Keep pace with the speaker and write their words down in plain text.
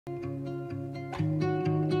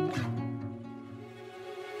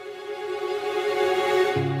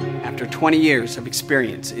After 20 years of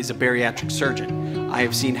experience as a bariatric surgeon, I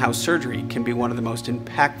have seen how surgery can be one of the most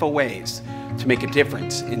impactful ways to make a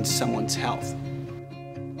difference in someone's health.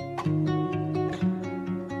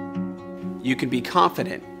 You can be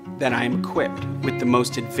confident that I am equipped with the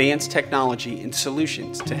most advanced technology and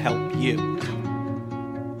solutions to help you.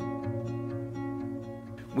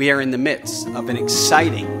 We are in the midst of an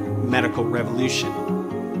exciting medical revolution.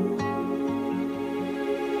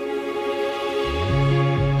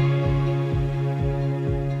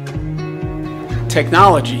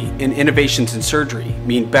 Technology and innovations in surgery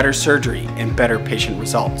mean better surgery and better patient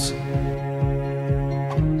results.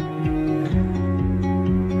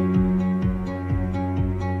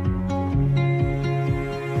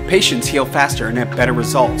 Patients heal faster and have better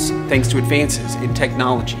results thanks to advances in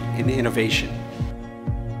technology and innovation.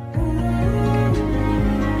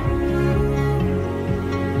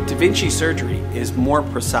 DaVinci surgery is more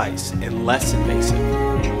precise and less invasive.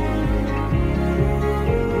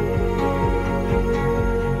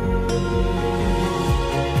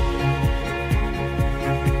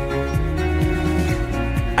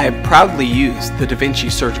 I have proudly used the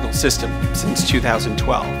DaVinci surgical system since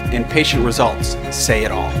 2012, and patient results say it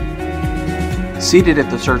all. Seated at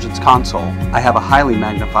the surgeon's console, I have a highly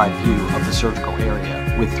magnified view of the surgical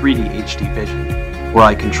area with 3D HD vision, where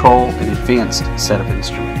I control an advanced set of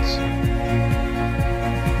instruments.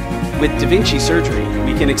 With DaVinci surgery,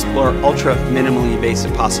 we can explore ultra-minimally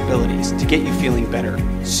invasive possibilities to get you feeling better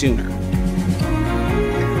sooner.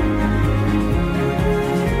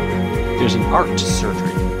 There's an art to surgery,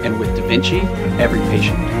 and with DaVinci, every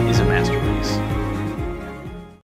patient is a